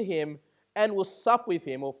come into him and will sup with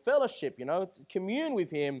him, or fellowship, commune with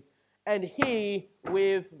him, and he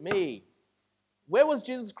with me. Where was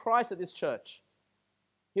Jesus Christ at this church?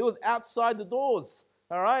 He was outside the doors,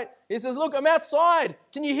 all right? He says, look, I'm outside.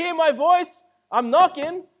 Can you hear my voice? I'm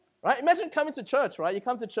knocking, right? Imagine coming to church, right? You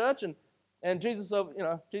come to church and Jesus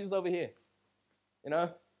over, Jesus over here,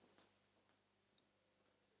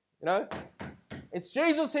 It's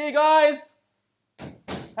Jesus here, guys.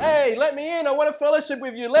 Hey, let me in. I want to fellowship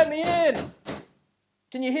with you. Let me in.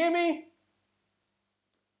 Can you hear me?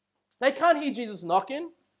 They can't hear Jesus knocking.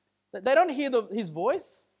 They don't hear his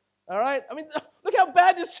voice. All right? I mean, look how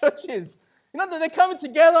bad this church is. They're coming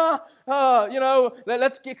together.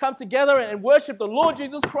 Let's come together and worship the Lord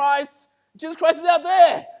Jesus Christ. Jesus Christ is out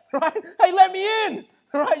there. Right? Hey, let me in.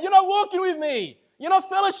 Right? You're not walking with me. You're not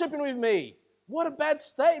fellowshipping with me. What a bad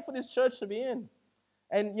state for this church to be in.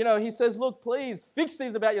 And, he says, look, please fix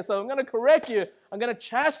things about yourself. I'm going to correct you. I'm going to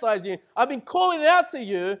chastise you. I've been calling it out to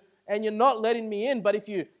you, and you're not letting me in. But if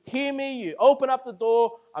you hear me, you open up the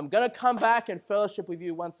door, I'm going to come back and fellowship with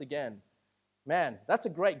you once again. Man, that's a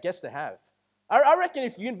great guest to have. I reckon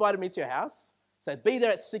if you invited me to your house, said, be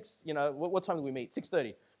there at 6, what time do we meet?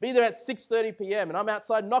 6:30. Be there at 6:30 p.m. and I'm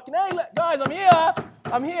outside knocking. Hey, guys, I'm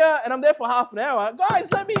here, and I'm there for half an hour.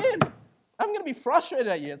 Guys, let me in. I'm going to be frustrated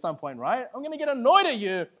at you at some point, right? I'm going to get annoyed at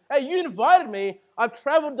you. Hey, you invited me. I've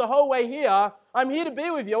traveled the whole way here. I'm here to be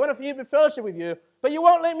with you. I want to here to fellowship with you, but you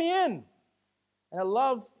won't let me in. And I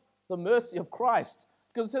love the mercy of Christ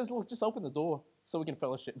because it says, look, just open the door so we can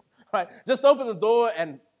fellowship, right? Just open the door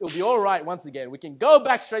and it'll be all right once again. We can go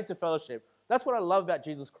back straight to fellowship. That's what I love about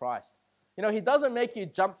Jesus Christ. He doesn't make you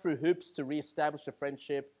jump through hoops to reestablish a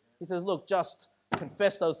friendship. He says, look, just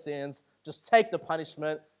confess those sins. Just take the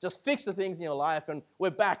punishment. Just fix the things in your life, and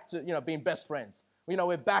we're back to being best friends.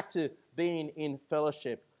 We're back to being in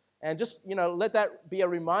fellowship, and just let that be a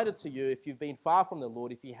reminder to you if you've been far from the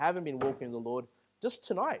Lord, if you haven't been walking with the Lord. Just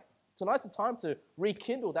tonight's the time to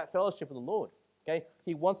rekindle that fellowship with the Lord. Okay,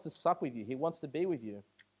 He wants to sup with you. He wants to be with you.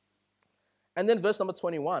 And then verse number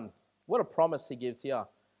 21. What a promise He gives here.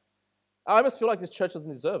 I almost feel like this church doesn't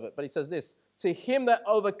deserve it, but He says this: to him that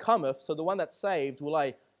overcometh, so the one that's saved, will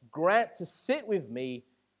I grant to sit with me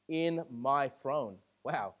in my throne.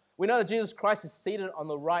 Wow. We know that Jesus Christ is seated on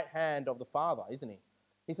the right hand of the Father, isn't He?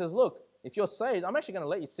 He says, look, if you're saved, I'm actually going to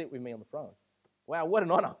let you sit with me on the throne. Wow, what an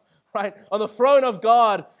honor, right? On the throne of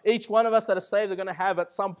God, each one of us that are saved are going to have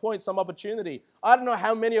at some point some opportunity. I don't know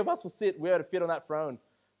how many of us will be able to fit on that throne,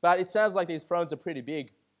 but it sounds like these thrones are pretty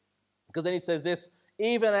big. Because then He says this: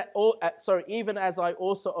 even as I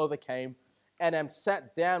also overcame and am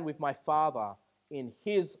sat down with my Father in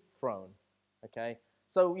His throne. Okay?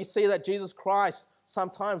 So you see that Jesus Christ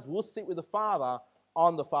sometimes will sit with the Father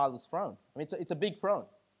on the Father's throne. I mean, it's a big throne.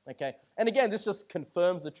 Okay? And again, this just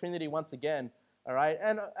confirms the Trinity once again. All right?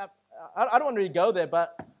 And I don't want to really go there,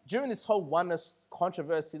 but during this whole oneness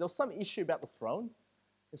controversy, there was some issue about the throne.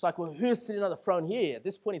 It's like, well, who's sitting on the throne here? At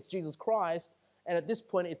this point, it's Jesus Christ. And at this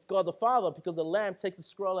point, it's God the Father, because the Lamb takes a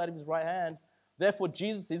scroll out of His right hand. Therefore,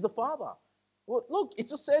 Jesus is the Father. Well, look, it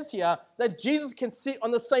just says here that Jesus can sit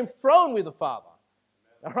on the same throne with the Father.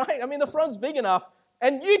 All right? I mean, the throne's big enough,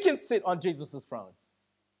 and you can sit on Jesus' throne.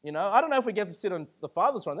 I don't know if we get to sit on the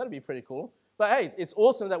Father's throne. That'd be pretty cool. But hey, it's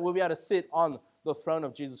awesome that we'll be able to sit on the throne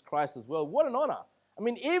of Jesus Christ as well. What an honor. I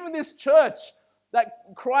mean, even this church that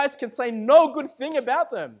Christ can say no good thing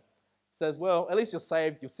about them says, well, at least you're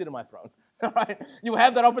saved. You'll sit on my throne. All right? You'll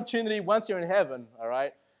have that opportunity once you're in heaven. All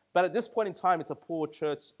right? But at this point in time, it's a poor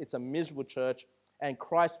church. It's a miserable church. And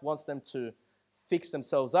Christ wants them to fix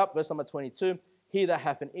themselves up. Verse number 22, he that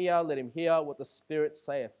hath an ear, let him hear what the Spirit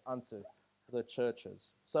saith unto the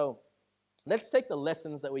churches. So let's take the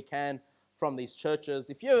lessons that we can from these churches.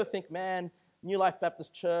 If you ever think, man, New Life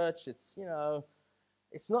Baptist Church, it's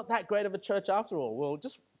not that great of a church after all. Well,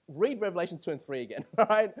 just read Revelation 2 and 3 again, all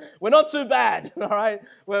right? We're not too bad, all right?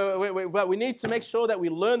 But we need to make sure that we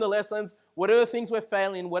learn the lessons. Whatever things we're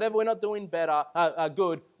failing, whatever we're not doing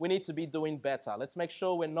good, we need to be doing better. Let's make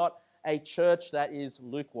sure we're not a church that is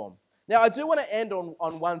lukewarm. Now, I do want to end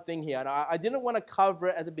on one thing here, and I didn't want to cover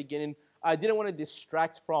it at the beginning. I didn't want to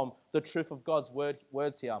distract from the truth of God's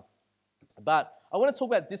words here. But I want to talk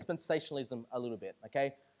about dispensationalism a little bit,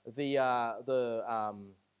 okay? The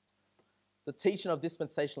teaching of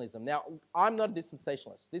dispensationalism. Now, I'm not a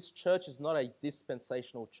dispensationalist. This church is not a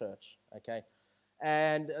dispensational church, okay?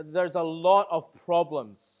 And there's a lot of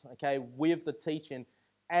problems, okay, with the teaching.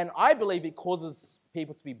 And I believe it causes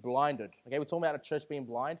people to be blinded, okay? We're talking about a church being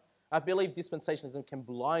blind. I believe dispensationalism can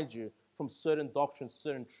blind you from certain doctrines,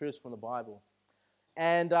 certain truths from the Bible.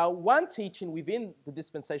 And one teaching within the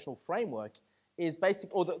dispensational framework is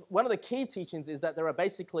one of the key teachings is that there are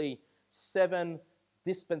basically 7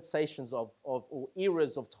 dispensations or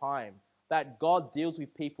eras of time that God deals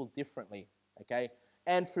with people differently, okay?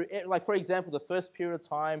 And for example, the first period of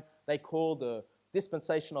time they call the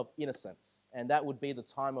dispensation of innocence, and that would be the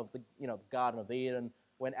time of the Garden of Eden,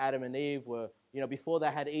 when Adam and Eve were, before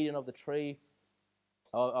they had eaten of the tree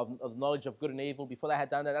of knowledge of good and evil, before they had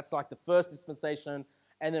done that, that's like the first dispensation.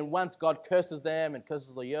 And then once God curses them and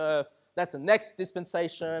curses the earth, that's the next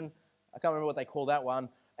dispensation. I can't remember what they call that one.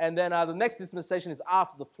 And then the next dispensation is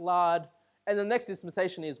after the flood. And the next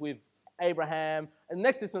dispensation is with Abraham. And the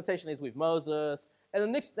next dispensation is with Moses. And the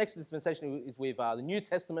next dispensation is with the New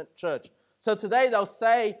Testament church. So today they'll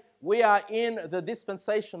say we are in the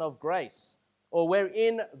dispensation of grace, or we're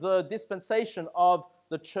in the dispensation of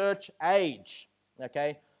the church age,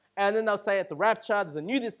 okay? And then they'll say at the rapture, there's a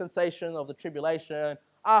new dispensation of the tribulation.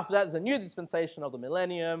 After that, there's a new dispensation of the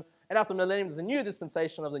millennium. And after the millennium, there's a new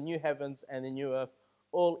dispensation of the new heavens and the new earth,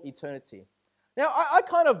 all eternity. Now, I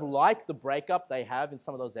kind of like the breakup they have in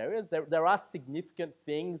some of those areas. There are significant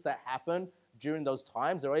things that happen during those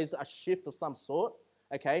times. There is a shift of some sort,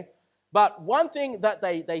 okay? But one thing that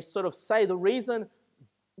they sort of say, the reason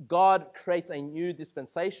God creates a new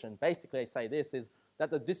dispensation, basically they say this, is that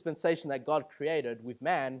the dispensation that God created with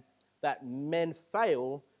man, that men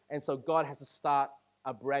fail, and so God has to start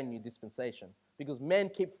a brand new dispensation. Because men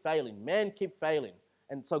keep failing,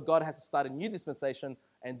 and so God has to start a new dispensation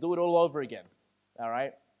and do it all over again, all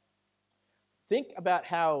right? Think about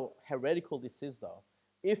how heretical this is, though.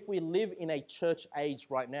 If we live in a church age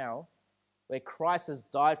right now, where Christ has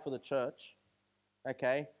died for the church,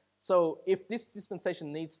 okay? So if this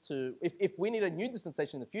dispensation if we need a new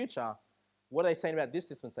dispensation in the future, what are they saying about this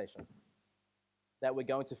dispensation? That we're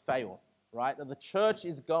going to fail, right? That the church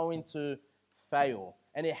is going to fail.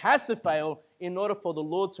 And it has to fail in order for the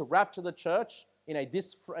Lord to rapture the church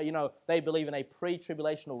they believe in a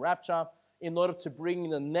pre-tribulational rapture in order to bring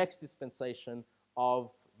the next dispensation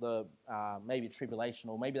of the maybe tribulation,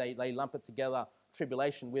 or maybe they lump it together,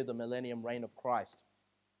 tribulation with the millennium reign of Christ.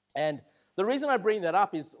 And the reason I bring that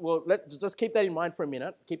up is, well, let's just keep that in mind for a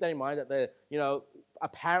minute. Keep that in mind that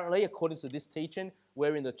apparently, according to this teaching,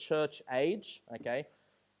 we're in the church age, okay?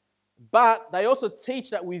 But they also teach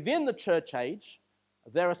that within the church age,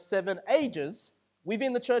 there are 7 ages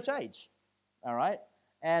within the church age, all right?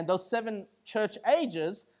 And those 7 church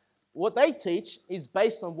ages, what they teach is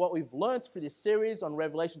based on what we've learned through this series on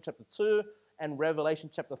Revelation chapter 2 and Revelation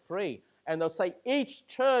chapter 3. And they'll say each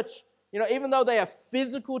church, even though they are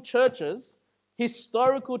physical churches,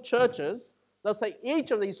 historical churches, they'll say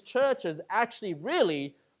each of these churches actually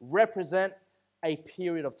really represent a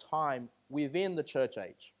period of time within the church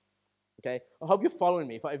age. Okay? I hope you're following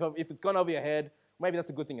me. If it's gone over your head, maybe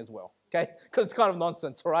that's a good thing as well. Okay? Because it's kind of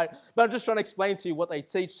nonsense, all right? But I'm just trying to explain to you what they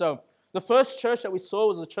teach. So the first church that we saw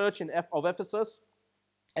was the church of Ephesus.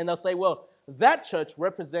 And they'll say, well, that church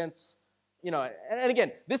represents, and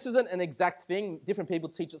again, this isn't an exact thing. Different people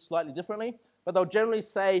teach it slightly differently. But they'll generally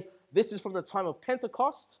say this is from the time of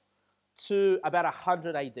Pentecost to about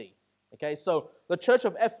 100 AD. Okay, so the church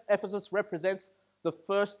of Ephesus represents the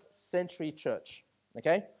 1st century church.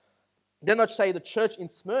 Okay, then they'll say the church in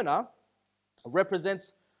Smyrna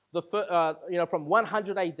represents from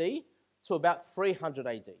 100 AD to about 300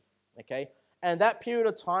 AD. Okay, and that period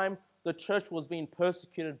of time, the church was being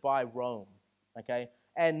persecuted by Rome. Okay,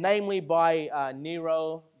 and namely by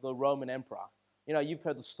Nero, the Roman emperor. You've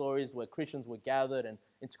heard the stories where Christians were gathered and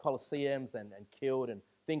into Colosseums and killed and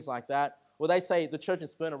things like that. Well, they say the church in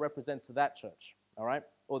Smyrna represents that church, all right?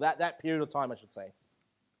 Or that period of time, I should say.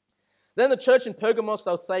 Then the church in Pergamos,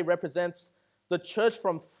 they'll say, represents the church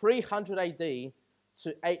from 300 AD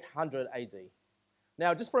to 800 AD.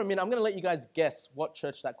 Now, just for a minute, I'm going to let you guys guess what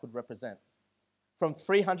church that could represent. From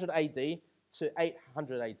 300 AD to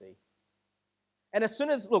 800 AD. And as soon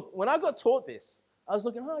as, look, when I got taught this, I was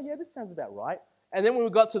looking, oh yeah, this sounds about right. And then when we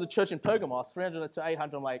got to the church in Pergamos, 300 to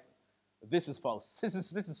 800, I'm like, this is false. This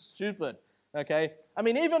is stupid. Okay? I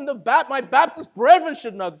mean, even my Baptist brethren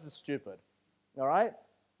should know this is stupid. All right?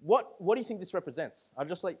 What do you think this represents? I'll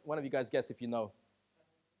just let one of you guys guess if you know.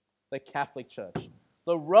 The Catholic Church.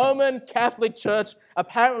 The Roman Catholic Church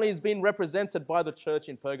apparently is being represented by the church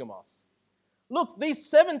in Pergamos. Look, these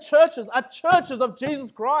 7 churches are churches of Jesus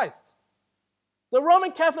Christ. The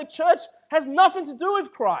Roman Catholic Church has nothing to do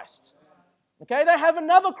with Christ. Okay? They have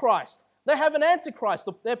another Christ. They have an antichrist.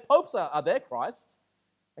 Their popes are their Christ.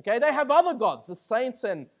 Okay? They have other gods, the saints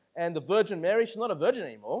and the Virgin Mary. She's not a virgin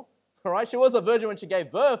anymore. All right? She was a virgin when she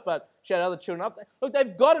gave birth, but she had other children up there. Look,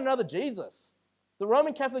 they've got another Jesus. The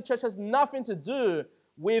Roman Catholic Church has nothing to do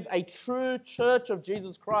with a true church of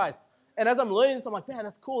Jesus Christ. And as I'm learning this, I'm like, man,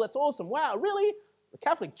 that's cool. That's awesome. Wow, really? The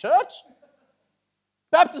Catholic Church?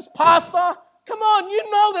 Baptist pastor? Come on,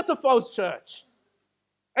 you know that's a false church.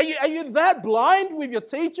 Are you that blind with your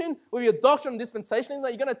teaching, with your doctrine and dispensationalism,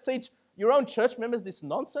 that you're going to teach your own church members this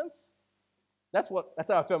nonsense? That's how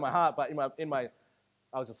I felt in my heart, but I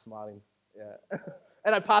was just smiling. Yeah.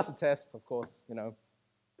 And I passed the test, of course, you know.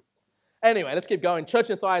 Anyway, let's keep going.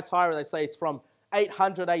 Church in Thyatira, they say it's from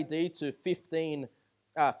 800 AD to 1517.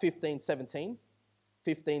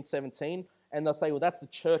 1517. And they'll say, well, that's the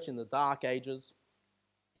church in the Dark Ages.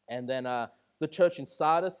 And then the church in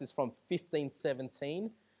Sardis is from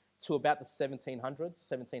 1517 to about the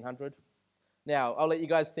 1700. Now, I'll let you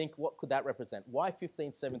guys think, what could that represent? Why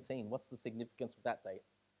 1517? What's the significance of that date?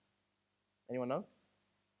 Anyone know?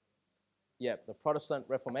 Yeah, the Protestant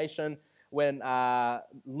Reformation, when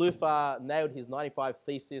Luther nailed his 95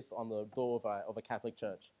 Theses on the door of a Catholic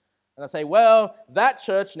church. And I say, well, that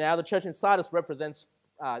church now, the church in Sardis, represents,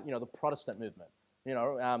 the Protestant movement,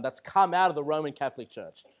 that's come out of the Roman Catholic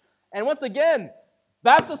Church. And once again,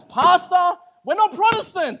 Baptist pastor, we're not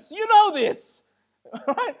Protestants. You know this.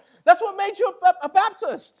 Right? That's what made you a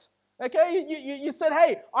Baptist. Okay? You said,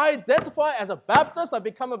 hey, I identify as a Baptist. I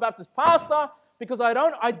become a Baptist pastor because I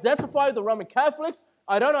don't identify with the Roman Catholics.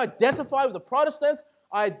 I don't identify with the Protestants.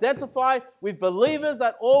 I identify with believers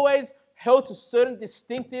that always held to certain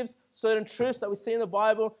distinctives, certain truths that we see in the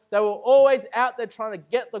Bible. They were always out there trying to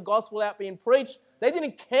get the gospel out being preached. They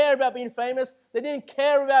didn't care about being famous. They didn't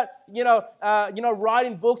care about,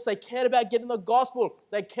 writing books. They cared about getting the gospel.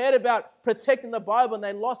 They cared about protecting the Bible, and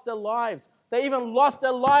they lost their lives. They even lost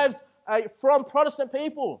their lives from Protestant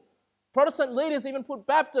people. Protestant leaders even put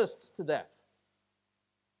Baptists to death.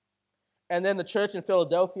 And then the church in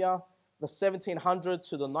Philadelphia, the 1700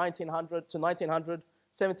 to the 1900 to 1900,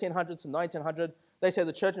 1700 to 1900, they say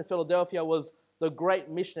the church in Philadelphia was the great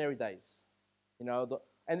missionary days.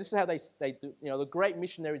 And this is how they do, the great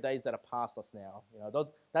missionary days that are past us now.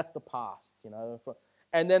 That's the past,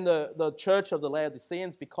 And then the church of the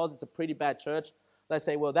Laodiceans, because it's a pretty bad church, they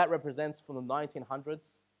say, well, that represents from the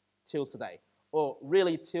 1900s till today. Or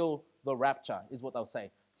really till the rapture is what they'll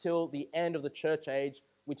say. Till the end of the church age,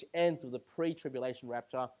 which ends with the pre-tribulation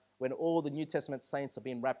rapture, when all the New Testament saints are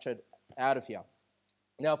being raptured out of here.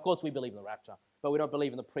 Now, of course, we believe in the rapture, but we don't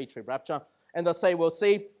believe in the pre-trib rapture. And they'll say, well,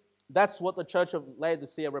 see, that's what the church of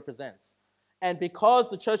Laodicea represents. And because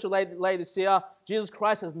the church of Laodicea, Jesus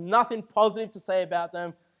Christ has nothing positive to say about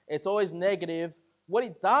them, it's always negative. What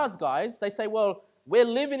it does, guys, they say, well, we're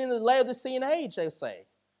living in the Laodicean age, they say.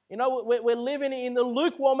 We're living in the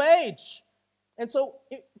lukewarm age. And so,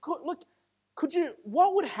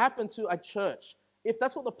 what would happen to a church if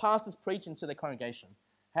that's what the pastor's preaching to their congregation?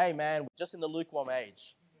 Hey, man, we're just in the lukewarm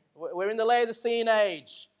age. We're in the Laodicean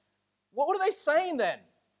age. What are they saying then?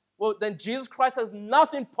 Well, then Jesus Christ has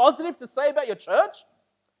nothing positive to say about your church?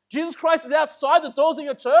 Jesus Christ is outside the doors of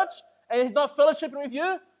your church and he's not fellowshipping with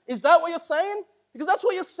you? Is that what you're saying? Because that's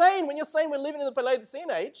what you're saying when you're saying we're living in the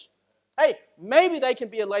Laodicean age. Hey, maybe they can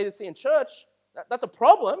be a Laodicean church. That's a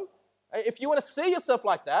problem. If you want to see yourself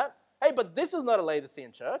like that, hey, but this is not a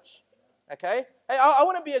Laodicean church. Okay? Hey, I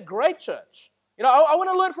want to be a great church. I want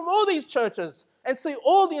to learn from all these churches and see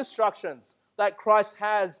all the instructions that Christ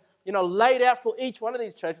has, laid out for each one of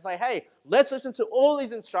these churches. Say, hey, let's listen to all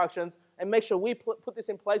these instructions and make sure we put this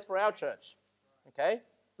in place for our church. Okay?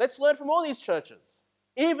 Let's learn from all these churches,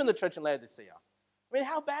 even the church in Laodicea. I mean,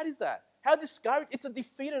 how bad is that? How discouraged? It's a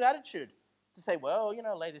defeated attitude to say, well,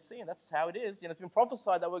 Laodicean, that's how it is. It's been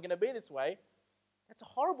prophesied that we're going to be this way. It's a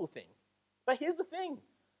horrible thing. But here's the thing,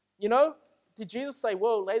 did Jesus say,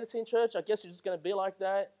 well, Laodicean church, I guess you're just going to be like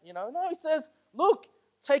that? No, he says, look,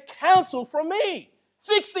 take counsel from me.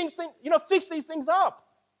 Fix these things up.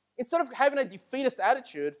 Instead of having a defeatist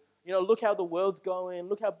attitude, look how the world's going,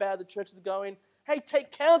 look how bad the church is going. Hey,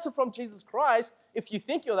 take counsel from Jesus Christ if you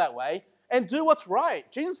think you're that way, and do what's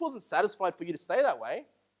right. Jesus wasn't satisfied for you to stay that way.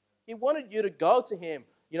 He wanted you to go to him,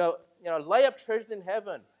 lay up treasures in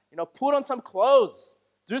heaven, put on some clothes,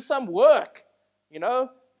 do some work,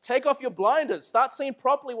 take off your blinders, start seeing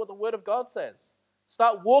properly what the Word of God says.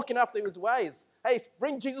 Start walking after his ways. Hey,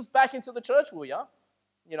 bring Jesus back into the church, will ya?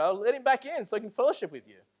 Let him back in so he can fellowship with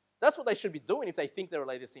you. That's what they should be doing if they think they're a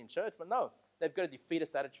Laodicean church. But no, they've got a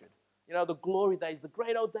defeatist attitude. The glory days, the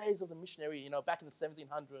great old days of the missionary, back in the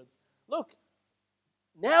 1700s. Look,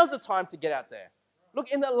 now's the time to get out there.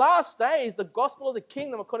 Look, in the last days, the gospel of the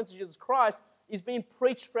kingdom, according to Jesus Christ, is being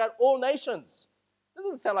preached throughout all nations. That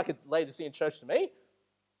doesn't sound like a Laodicean church to me. It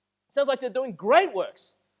sounds like they're doing great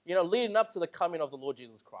works, leading up to the coming of the Lord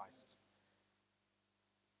Jesus Christ.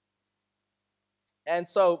 And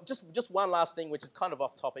so, just one last thing, which is kind of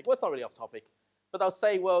off topic. Well, it's not really off topic. But they'll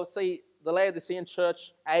say, the Laodicean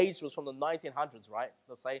church age was from the 1900s, right?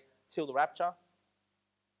 They'll say, till the rapture.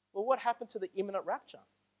 Well, what happened to the imminent rapture?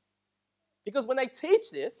 Because when they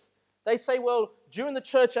teach this, they say, well, during the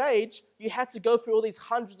church age, you had to go through all these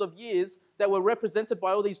hundreds of years that were represented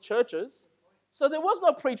by all these churches. So there was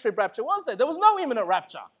no pre-trib rapture, was there? There was no imminent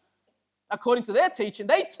rapture. According to their teaching,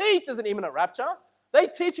 they teach as an imminent rapture. They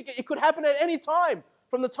teach it could happen at any time.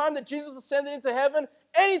 From the time that Jesus ascended into heaven,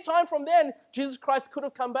 any time from then, Jesus Christ could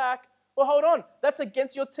have come back. Well, hold on. That's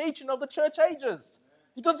against your teaching of the church ages.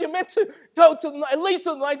 Because you're meant to go to at least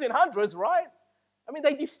to the 1900s, right? I mean,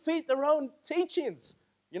 they defeat their own teachings.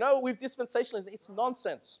 With dispensationalism, it's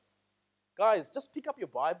nonsense. Guys, just pick up your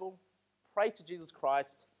Bible, pray to Jesus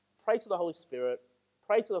Christ, pray to the Holy Spirit,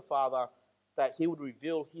 pray to the Father that he would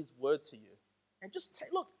reveal his word to you. And just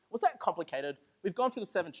look, was that complicated? We've gone through the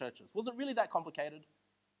 7 churches. Was it really that complicated?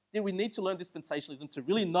 Did we need to learn dispensationalism to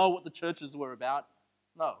really know what the churches were about?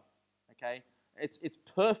 No. Okay? It's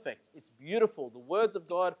perfect. It's beautiful. The words of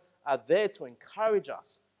God are there to encourage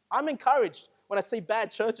us. I'm encouraged when I see bad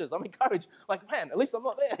churches. I'm encouraged. Like, man, at least I'm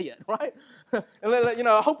not there yet, right? And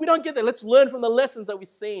I hope we don't get there. Let's learn from the lessons that we've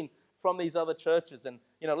seen from these other churches. And,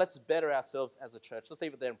 let's better ourselves as a church. Let's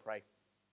leave it there and pray.